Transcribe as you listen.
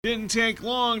Didn't take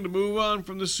long to move on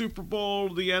from the Super Bowl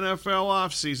to the NFL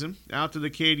offseason. Out to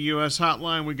the KDUS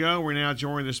hotline we go. We're now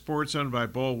joined the Sports Zone by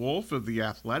Bo Wulf of The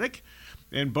Athletic.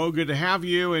 And Bo, good to have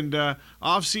you. And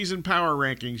off-season power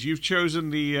rankings. You've chosen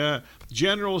the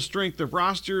general strength of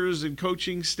rosters and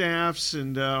coaching staffs,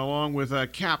 and along with a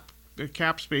cap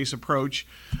space approach.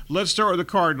 Let's start with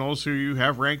the Cardinals, who you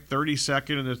have ranked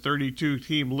 32nd in the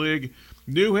 32-team league.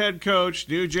 New head coach,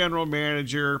 new general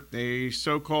manager, a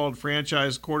so-called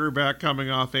franchise quarterback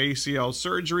coming off ACL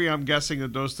surgery. I'm guessing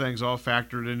that those things all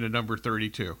factored into number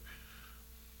 32.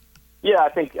 Yeah, I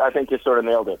think you sort of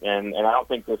nailed it, and I don't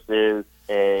think this is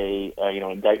a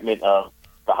indictment of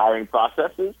the hiring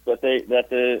processes that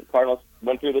the Cardinals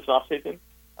went through this offseason.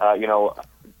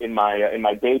 In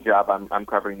my day job, I'm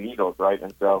covering the Eagles, right,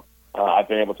 and so I've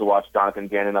been able to watch Jonathan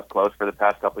Gannon up close for the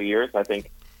past couple of years. I think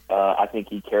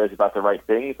he cares about the right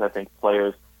things. I think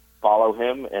players follow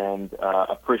him and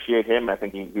appreciate him. I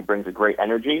think he brings a great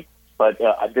energy. But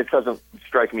this doesn't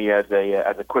strike me as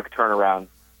a quick turnaround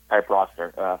type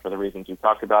roster for the reasons you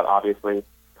talked about. Obviously,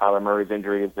 Kyler Murray's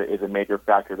injury is a major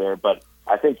factor there. But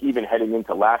I think even heading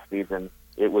into last season,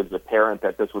 it was apparent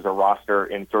that this was a roster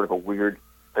in sort of a weird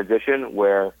position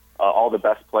where all the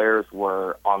best players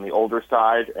were on the older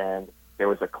side, and there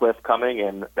was a cliff coming,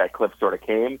 and that cliff sort of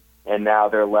came. And now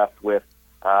they're left with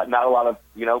not a lot of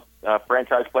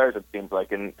franchise players. It seems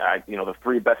like, and the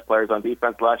three best players on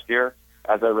defense last year,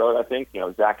 as I wrote, I think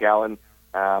Zach Allen,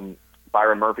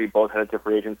 Byron Murphy, both headed to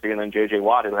free agency, and then J.J.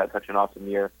 Watt, who had such an awesome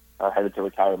year, headed to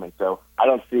retirement. So I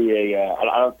don't see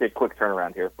a quick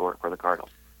turnaround here for the Cardinals.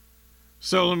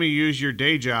 So let me use your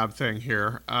day job thing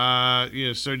here.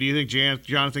 So do you think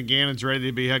Jonathan Gannon's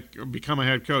ready to become a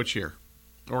head coach here,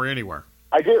 or anywhere?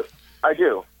 I do.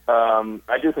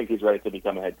 I do think he's ready to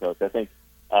become a head coach. I think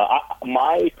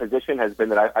my position has been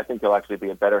that I think he'll actually be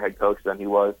a better head coach than he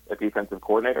was a defensive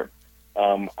coordinator.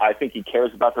 I think he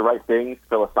cares about the right things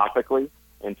philosophically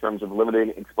in terms of limiting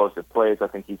explosive plays. I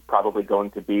think he's probably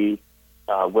going to be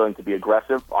willing to be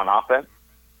aggressive on offense,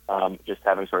 just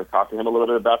having sort of talked to him a little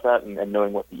bit about that and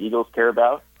knowing what the Eagles care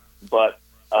about. But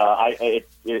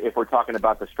if we're talking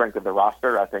about the strength of the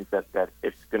roster, I think that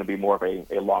it's going to be more of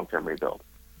a long-term rebuild.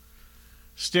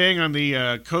 Staying on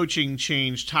the coaching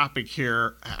change topic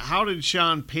here, how did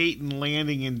Sean Payton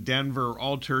landing in Denver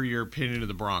alter your opinion of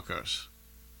the Broncos?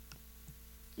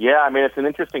 Yeah, I mean, it's an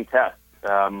interesting test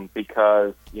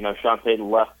because, Sean Payton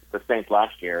left the Saints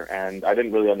last year, and I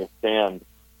didn't really understand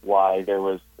why there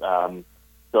was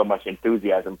so much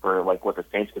enthusiasm for what the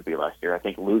Saints could be last year. I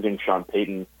think losing Sean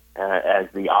Payton as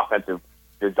the offensive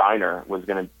designer was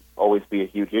going to always be a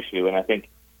huge issue, and I think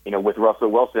with Russell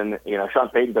Wilson, Sean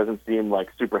Payton doesn't seem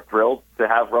super thrilled to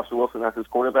have Russell Wilson as his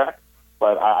quarterback,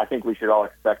 but I think we should all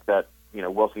expect that,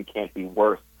 Wilson can't be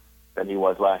worse than he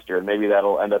was last year. And maybe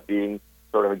that'll end up being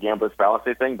sort of a gambler's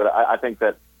fallacy thing, but I think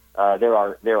that there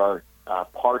are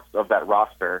parts of that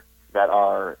roster that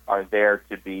are there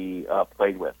to be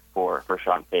played with for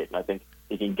Sean Payton. I think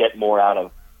he can get more out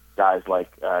of guys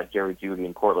like Jerry Jeudy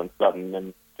and Cortland Sutton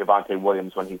and Javonte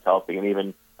Williams when he's healthy, and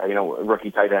even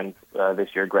rookie tight end this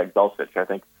year, Greg Dulcich. I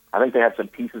think they have some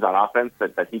pieces on offense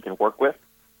that he can work with,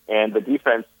 and the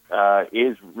defense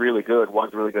is really good.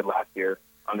 Was really good last year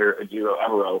under Ejiro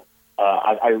Evero.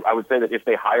 I would say that if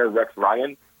they hire Rex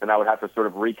Ryan, then I would have to sort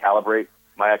of recalibrate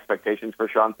my expectations for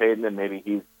Sean Payton, and maybe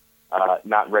he's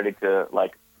not ready to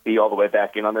be all the way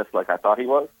back in on this like I thought he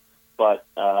was. But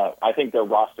I think their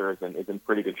roster is in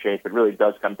pretty good shape. It really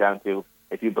does come down to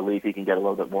if you believe he can get a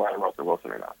little bit more out of Russell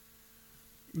Wilson or not.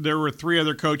 There were three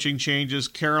other coaching changes: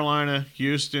 Carolina,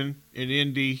 Houston, and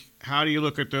Indy. How do you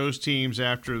look at those teams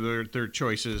after their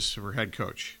choices for head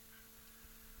coach?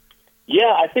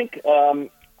 Yeah, I think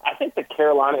that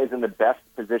Carolina is in the best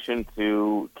position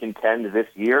to contend this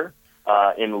year,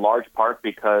 in large part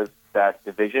because that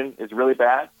division is really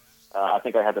bad. I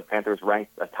think I had the Panthers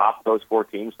ranked atop those four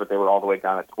teams, but they were all the way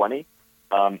down at 20.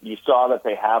 You saw that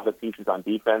they have the pieces on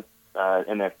defense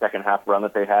in that second half run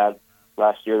that they had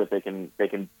last year, that they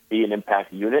can be an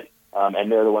impact unit,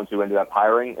 and they're the ones who ended up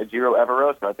hiring Ejiro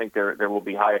Evero. So I think there will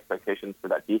be high expectations for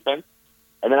that defense.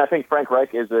 And then I think Frank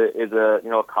Reich is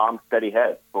a calm, steady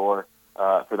head for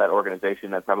that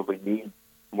organization that probably needs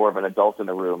more of an adult in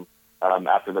the room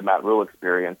after the Matt Rule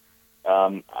experience.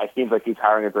 It seems like he's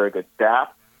hiring a very good staff.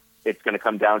 It's going to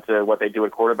come down to what they do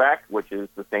at quarterback, which is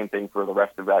the same thing for the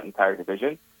rest of that entire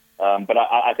division. But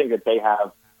I think that they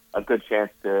have a good chance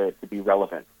to be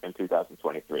relevant in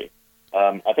 2023.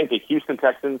 I think the Houston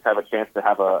Texans have a chance to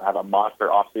have a monster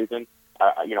offseason.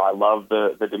 I love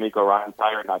the DeMeco Ryans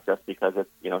hire, not just because it's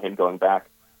him going back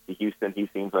to Houston. He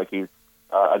seems like he's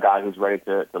a guy who's ready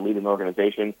to lead an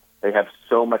organization. They have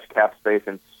so much cap space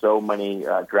and so many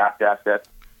draft assets.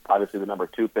 Obviously, the number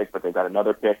 2 pick, but they've got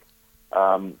another pick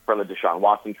from the Deshaun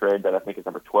Watson trade that I think is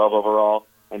number 12 overall.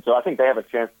 And so I think they have a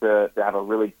chance to have a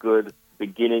really good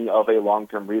beginning of a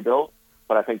long-term rebuild,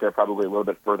 but I think they're probably a little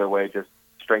bit further away just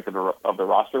strength of the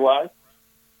roster-wise.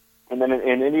 And then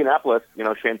in Indianapolis,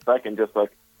 Shane Steichen, just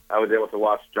like I was able to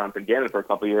watch Jonathan Gannon for a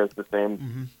couple of years, the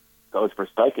same goes for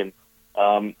Steichen.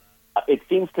 It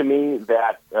seems to me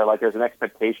that there's an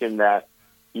expectation that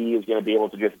he is going to be able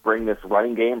to just bring this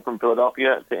running game from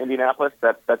Philadelphia to Indianapolis.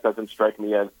 That doesn't strike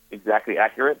me as exactly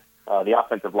accurate. The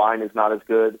offensive line is not as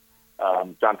good.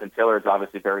 Jonathan Taylor is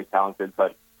obviously very talented,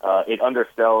 but it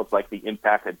undersells the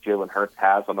impact that Jalen Hurts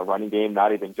has on the running game,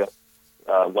 not even just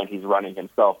when he's running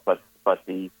himself, but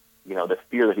the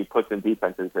fear that he puts in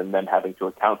defenses and then having to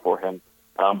account for him.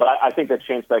 But I think that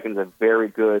Shane Steichen is a very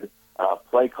good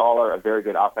play caller, a very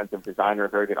good offensive designer, a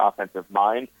very good offensive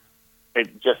mind.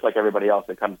 Just like everybody else,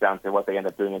 it comes down to what they end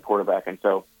up doing at quarterback. And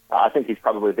so I think he's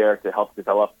probably there to help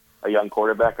develop a young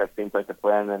quarterback. That seems like the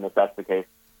plan. And if that's the case,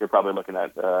 you're probably looking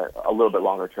at a little bit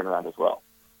longer turnaround as well.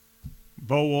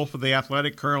 Bo Wulf of The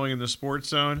Athletic, currently in the Sports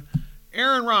Zone.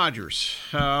 Aaron Rodgers,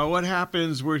 what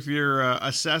happens with your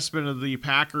assessment of the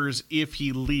Packers if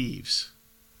he leaves?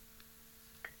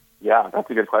 Yeah, that's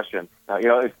a good question.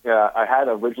 I had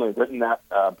originally written that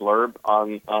blurb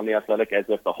on The Athletic as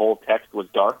if the whole text was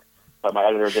dark, but my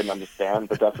editor didn't understand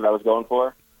that that's what I was going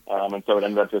for. And so it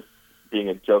ended up just being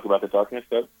a joke about the darkness.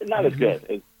 So it's not as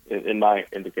good as in my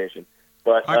indication.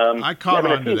 But I caught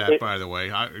on to that, by the way.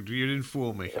 You didn't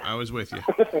fool me. I was with you.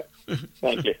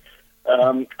 Thank you.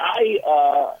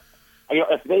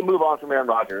 If they move on from Aaron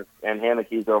Rodgers and hand the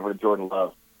keys over to Jordan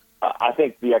Love, I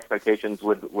think the expectations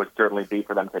would certainly be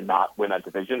for them to not win that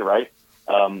division, right?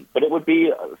 But it would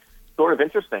be sort of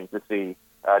interesting to see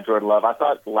Jordan Love. I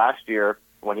thought last year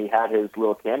when he had his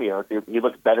little cameos, he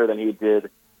looked better than he did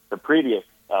the previous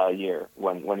year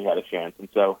when he had a chance. And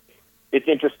so it's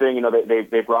interesting.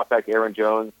 They brought back Aaron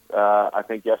Jones, I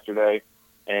think, yesterday,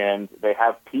 and they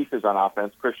have pieces on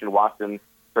offense. Christian Watson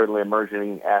certainly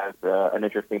emerging as an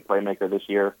interesting playmaker this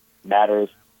year matters.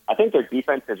 I think their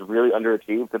defense has really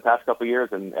underachieved the past couple of years,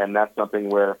 and that's something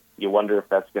where you wonder if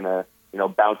that's going to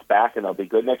bounce back and they'll be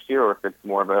good next year, or if it's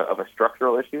more of a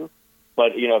structural issue.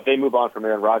 But if they move on from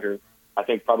Aaron Rodgers, I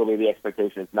think probably the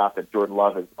expectation is not that Jordan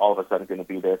Love is all of a sudden going to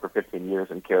be there for 15 years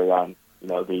and carry on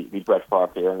the Brett Favre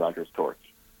to Aaron Rodgers torch.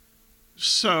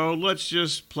 So let's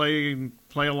just play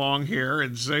along here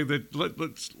and say that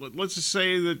let's just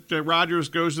say that Rodgers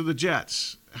goes to the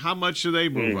Jets. How much do they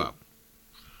move up?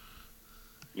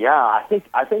 Yeah, I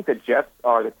think the Jets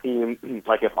are the team.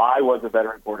 Like if I was a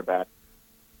veteran quarterback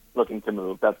looking to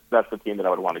move, that's the team that I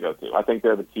would want to go to. I think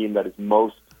they're the team that is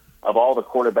most of all the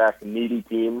quarterback needy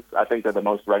teams. I think they're the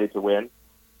most ready to win.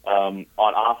 On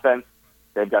offense,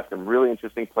 they've got some really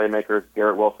interesting playmakers.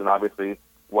 Garrett Wilson, obviously,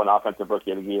 won Offensive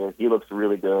Rookie of the Year. He looks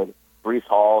really good. Breece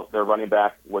Hall, their running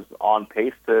back, was on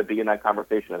pace to be in that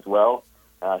conversation as well.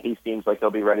 He seems like he'll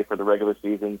be ready for the regular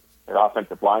season. Their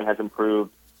offensive line has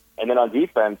improved. And then on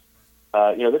defense,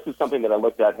 this is something that I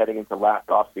looked at heading into last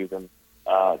offseason.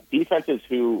 Defenses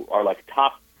who are like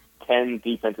top 10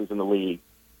 defenses in the league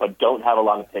but don't have a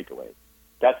lot of takeaways.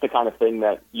 That's the kind of thing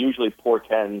that usually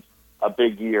portends a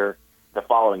big year the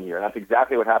following year. And that's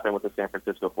exactly what happened with the San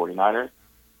Francisco 49ers.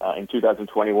 In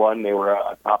 2021, they were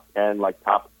a top 10,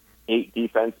 top 8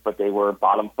 defense, but they were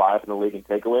bottom 5 in the league in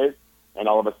takeaways. And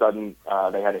all of a sudden,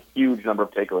 they had a huge number of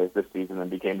takeaways this season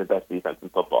and became the best defense in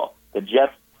football. The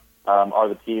Jets are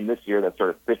the team this year that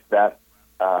sort of fits that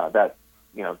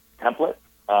template.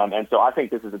 And so I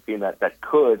think this is a team that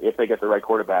could, if they get the right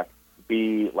quarterback,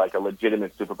 be like a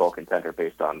legitimate Super Bowl contender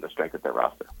based on the strength of their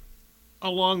roster.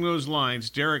 Along those lines,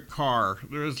 Derek Carr,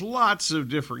 there's lots of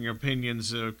differing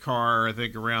opinions of Carr, I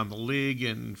think, around the league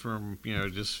and from,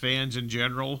 just fans in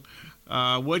general.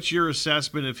 What's your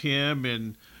assessment of him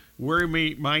and where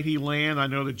might he land? I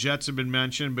know the Jets have been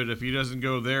mentioned, but if he doesn't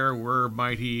go there, where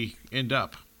might he end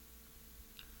up?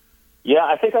 Yeah,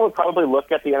 I think I would probably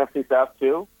look at the NFC South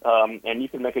too, and you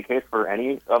can make a case for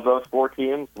any of those 4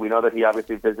 teams. We know that he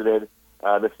obviously visited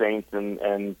the Saints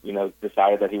and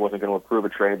decided that he wasn't going to approve a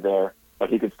trade there, but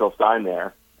he could still sign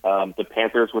there. The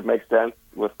Panthers would make sense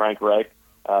with Frank Reich.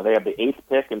 They have the 8th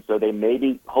pick, and so they may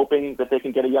be hoping that they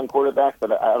can get a young quarterback,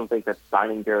 but I don't think that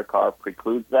signing Derek Carr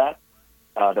precludes that.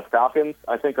 The Falcons,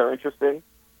 I think, are interesting.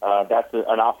 That's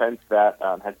an offense that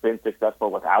has been successful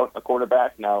without a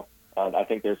quarterback. Now, I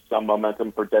think there's some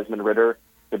momentum for Desmond Ridder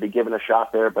to be given a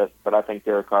shot there, but I think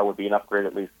Derek Carr would be an upgrade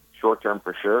at least short-term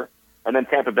for sure. And then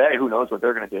Tampa Bay, who knows what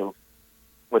they're going to do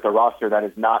with a roster that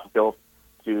is not built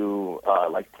to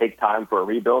take time for a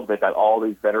rebuild. They've got all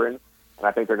these veterans, and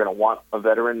I think they're going to want a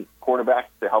veteran quarterback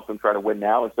to help them try to win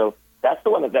now. And so that's the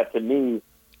one that to me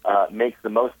makes the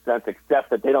most sense, except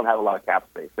that they don't have a lot of cap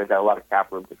space. They've got a lot of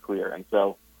cap room to clear. And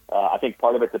so I think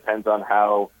part of it depends on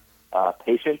how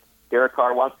patient Derek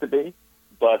Carr wants to be.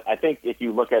 But I think if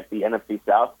you look at the NFC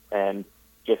South and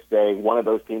just say one of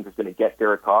those teams is going to get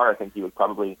Derek Carr, I think you would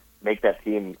probably make that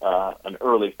team an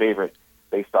early favorite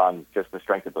based on just the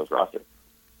strength of those rosters.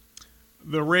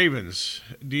 The Ravens,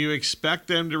 do you expect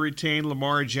them to retain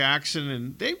Lamar Jackson?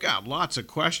 And they've got lots of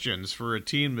questions for a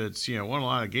team that's won a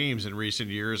lot of games in recent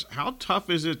years. How tough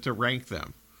is it to rank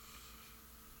them?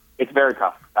 It's very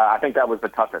tough. I think that was the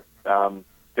toughest,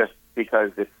 just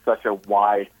because it's such a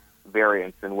wide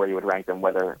variance in where you would rank them,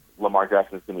 whether Lamar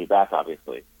Jackson's going to be back,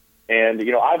 obviously. And,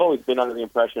 I've always been under the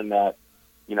impression that,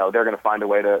 they're going to find a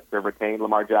way to retain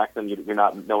Lamar Jackson.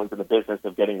 No one's in the business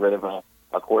of getting rid of a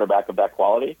quarterback of that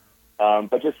quality.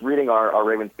 But just reading our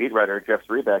Ravens beat writer, Jeff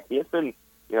Zrebeck, he has been,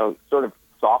 sort of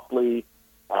softly,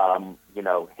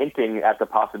 hinting at the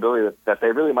possibility that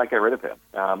they really might get rid of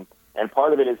him. And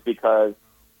part of it is because,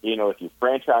 if you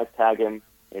franchise tag him,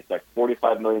 it's like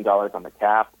 $45 million on the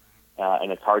cap,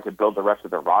 and it's hard to build the rest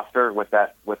of the roster with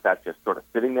that just sort of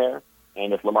sitting there.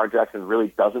 And if Lamar Jackson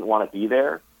really doesn't want to be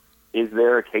there, is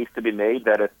there a case to be made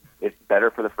that it's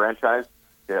better for the franchise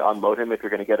to unload him if you're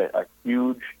going to get a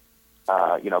huge,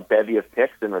 bevy of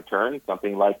picks in return,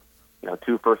 something like,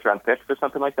 2 first-round picks or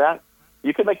something like that?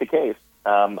 You could make the case.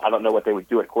 I don't know what they would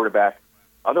do at quarterback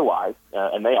otherwise,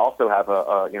 and they also have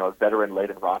a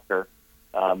veteran-laden roster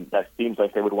that seems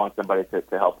like they would want somebody to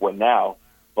help win now.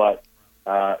 But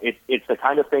it's the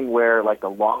kind of thing where, the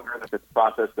longer that this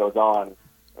process goes on,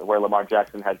 where Lamar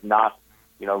Jackson has not,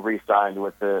 re-signed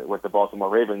with the Baltimore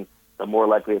Ravens, the more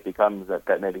likely it becomes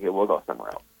that maybe he will go somewhere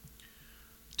else.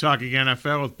 Talking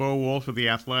NFL with Bo Wulf of The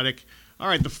Athletic. All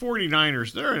right, the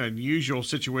 49ers, they're in an unusual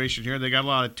situation here. They got a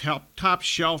lot of top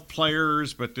shelf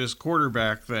players, but this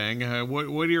quarterback thing, what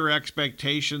are your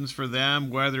expectations for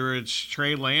them, whether it's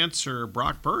Trey Lance or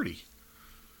Brock Purdy?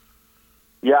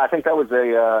 Yeah, I think that was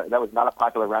not a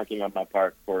popular ranking on my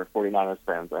part for 49ers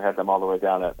fans. I had them all the way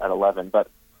down at 11, but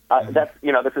that's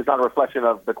this is not a reflection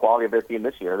of the quality of their team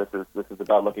this year. This is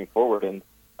about looking forward, and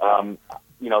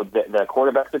the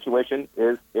quarterback situation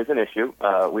is an issue.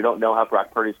 We don't know how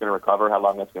Brock Purdy's going to recover, how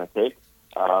long that's going to take.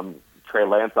 Trey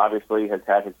Lance obviously has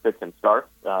had his fits and starts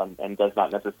and does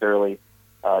not necessarily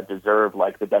deserve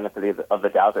the benefit of the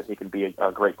doubt that he can be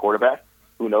a great quarterback.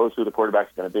 Who knows who the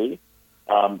quarterback's going to be?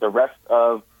 The rest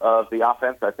of the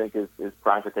offense, I think, is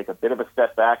primed to take a bit of a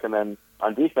step back. And then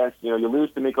on defense, you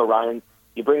lose D'Amico Ryans.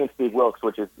 You bring in Steve Wilkes,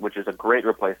 which is a great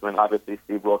replacement. Obviously,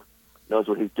 Steve Wilkes knows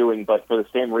what he's doing, but for the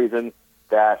same reason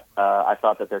that I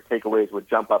thought that their takeaways would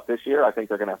jump up this year, I think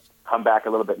they're going to come back a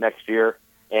little bit next year.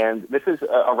 And this is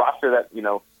a roster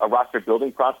that, a roster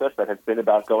building process that has been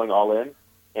about going all in.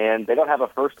 And they don't have a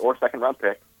first or second round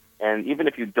pick. And even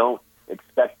if you don't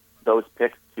expect those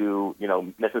picks to,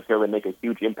 necessarily make a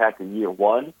huge impact in year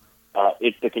one,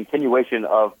 it's the continuation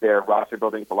of their roster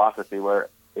building philosophy where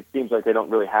it seems like they don't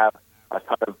really have a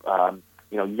ton of,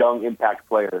 young impact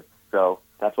players. So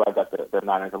that's why I've got the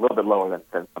Niners a little bit lower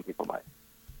than some people might.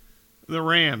 The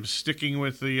Rams, sticking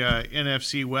with the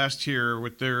NFC West here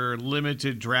with their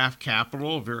limited draft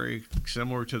capital, very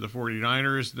similar to the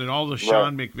 49ers. Then all the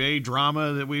Sean McVay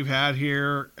drama that we've had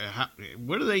here,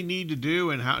 what do they need to do,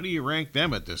 and how do you rank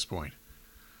them at this point?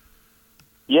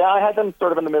 Yeah, I had them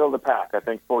sort of in the middle of the pack, I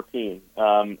think 14.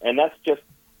 And that's just,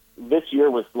 this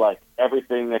year was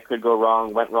everything that could go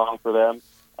wrong went wrong for them.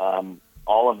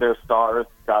 All of their stars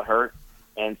got hurt.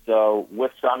 And so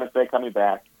with Sean McVay coming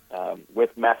back,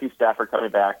 with Matthew Stafford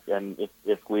coming back, and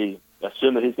if we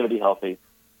assume that he's going to be healthy,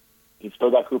 you've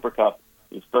still got Cooper Kupp,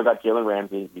 you've still got Jalen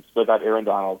Ramsey, you've still got Aaron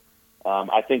Donald.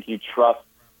 I think you trust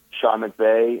Sean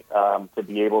McVay to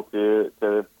be able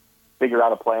to figure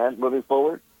out a plan moving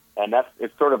forward. And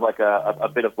it's sort of like a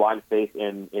bit of blind faith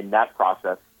in that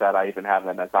process that I even have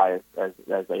them as high as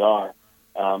they are.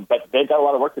 But they've got a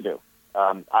lot of work to do.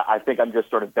 I think I'm just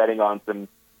sort of betting on some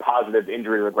positive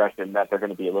injury regression that they're going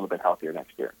to be a little bit healthier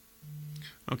next year.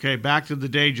 Okay, back to the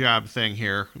day job thing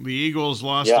here. The Eagles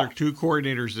lost their 2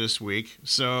 coordinators this week.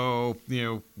 So,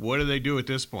 what do they do at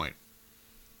this point?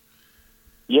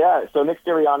 Yeah, so Nick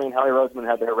Sirianni and Howie Roseman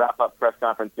had their wrap-up press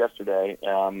conference yesterday,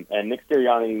 and Nick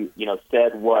Sirianni,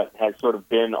 said what has sort of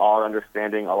been our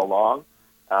understanding all along,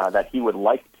 that he would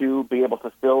like to be able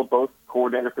to fill both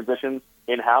coordinator positions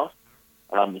in-house.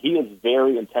 He is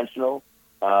very intentional,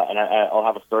 and I'll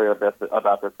have a story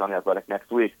about this on The Athletic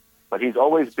next week, but he's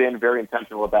always been very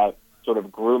intentional about sort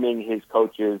of grooming his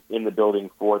coaches in the building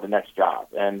for the next job.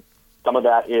 And some of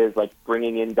that is like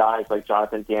bringing in guys like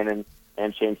Jonathan Gannon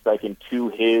and Shane Steichen to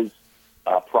his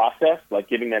process, like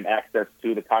giving them access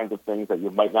to the kinds of things that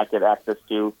you might not get access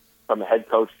to from a head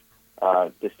coach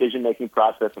decision-making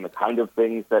process, and the kind of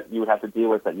things that you would have to deal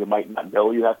with that you might not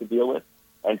know you have to deal with.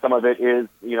 And some of it is,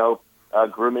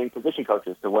 grooming position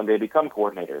coaches to one day become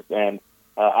coordinators. And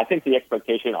I think the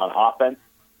expectation on offense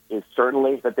is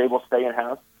certainly that they will stay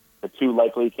in-house. The two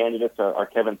likely candidates are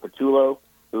Kevin Patullo,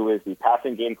 who is the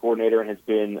passing game coordinator and has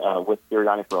been with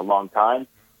Sirianni for a long time.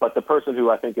 But the person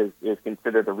who I think is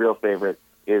considered the real favorite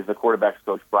is the quarterbacks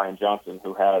coach, Brian Johnson,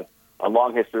 who has a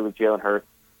long history with Jalen Hurts,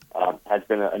 has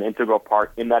been an integral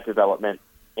part in that development,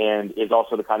 and is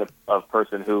also the kind of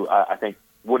person who I think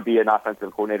would be an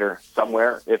offensive coordinator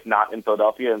somewhere, if not in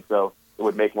Philadelphia. And so it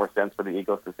would make more sense for the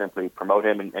Eagles to simply promote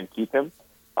him and keep him.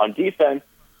 On defense,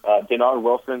 Denard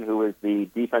Wilson, who is the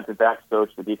defensive backs coach,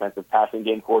 the defensive passing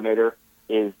game coordinator,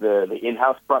 is the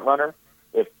in-house front runner.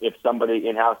 If somebody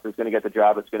in-house is going to get the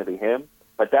job, it's going to be him.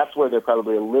 But that's where they're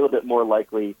probably a little bit more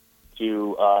likely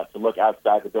to look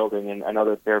outside the building. And I know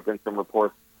that there have been some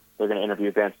reports they're going to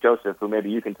interview Vance Joseph, who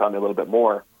maybe you can tell me a little bit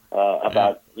more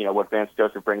about what Vance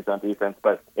Joseph brings on defense.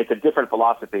 But it's a different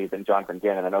philosophy than Jonathan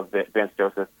Gannon. I know Vance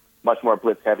Joseph much more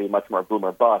blitz heavy, much more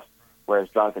boomer bust, whereas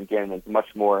Jonathan Gannon is much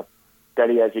more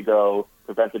steady as you go,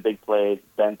 prevent the big plays,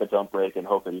 bend but don't break, and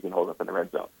hope that you can hold up in the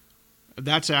red zone.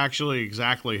 That's actually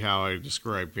exactly how I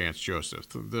describe Vance Joseph.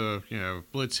 The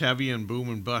blitz heavy and boom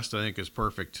and bust, I think, is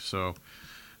perfect. So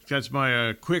that's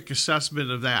my quick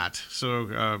assessment of that.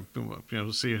 So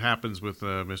we'll see what happens with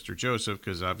Mr. Joseph,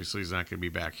 because obviously he's not going to be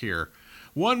back here.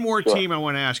 One more team I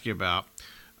want to ask you about.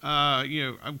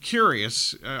 I'm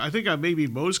curious. I think I may be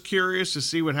most curious to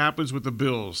see what happens with the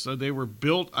Bills. They were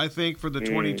built, I think, for the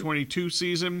 2022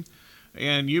 season.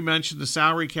 And you mentioned the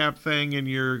salary cap thing and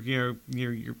your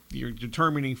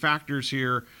determining factors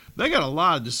here. They got a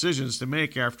lot of decisions to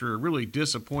make after a really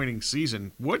disappointing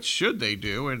season. What should they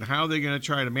do, and how are they going to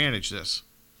try to manage this?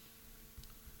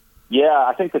 Yeah,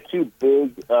 I think the two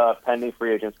big pending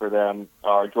free agents for them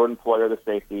are Jordan Poyer, the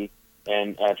safety,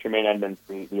 and Tremaine Edmonds,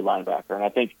 the linebacker. And I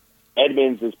think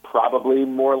Edmonds is probably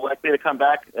more likely to come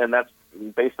back, and that's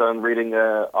based on reading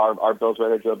our Bills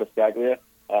writer, Joe Biscaglia.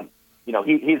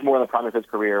 He's more in the prime of his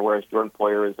career, whereas Jordan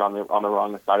Poyer is on the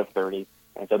wrong side of 30,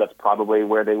 and so that's probably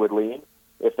where they would lean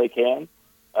if they can.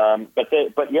 I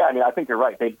think you're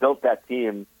right. They built that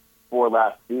team for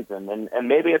last season, and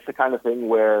maybe it's the kind of thing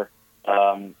where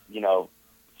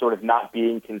sort of not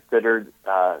being considered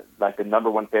like the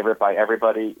number one favorite by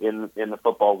everybody in the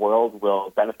football world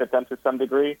will benefit them to some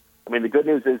degree. I mean, the good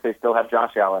news is they still have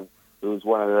Josh Allen, who's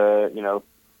one of the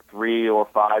 3 or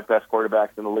 5 best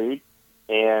quarterbacks in the league.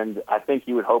 And I think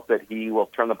you would hope that he will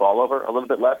turn the ball over a little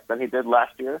bit less than he did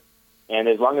last year. And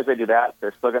as long as they do that,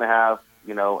 they're still going to have,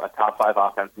 a top 5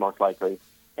 offense most likely.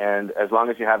 And as long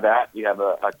as you have that, you have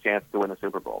a chance to win the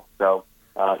Super Bowl. So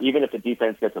even if the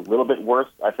defense gets a little bit worse,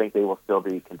 I think they will still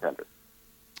be contenders.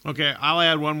 Okay, I'll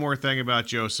add one more thing about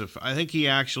Joseph. I think he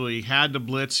actually had to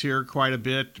blitz here quite a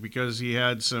bit because he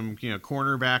had some,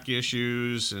 cornerback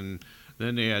issues, and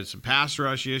then they had some pass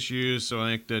rush issues. So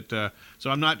I think that so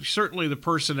I'm not certainly the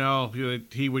personnel that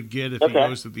he would get if he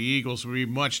goes to the Eagles would be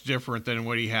much different than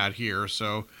what he had here.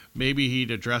 So maybe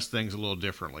he'd address things a little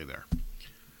differently there.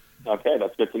 Okay,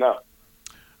 that's good to know.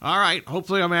 All right,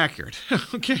 hopefully I'm accurate.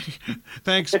 Okay,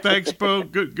 thanks, Bo.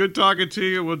 Good talking to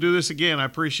you. We'll do this again. I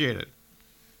appreciate it.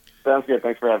 Sounds good.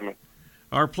 Thanks for having me.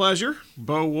 Our pleasure.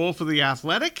 Bo Wulf of The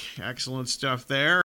Athletic. Excellent stuff there.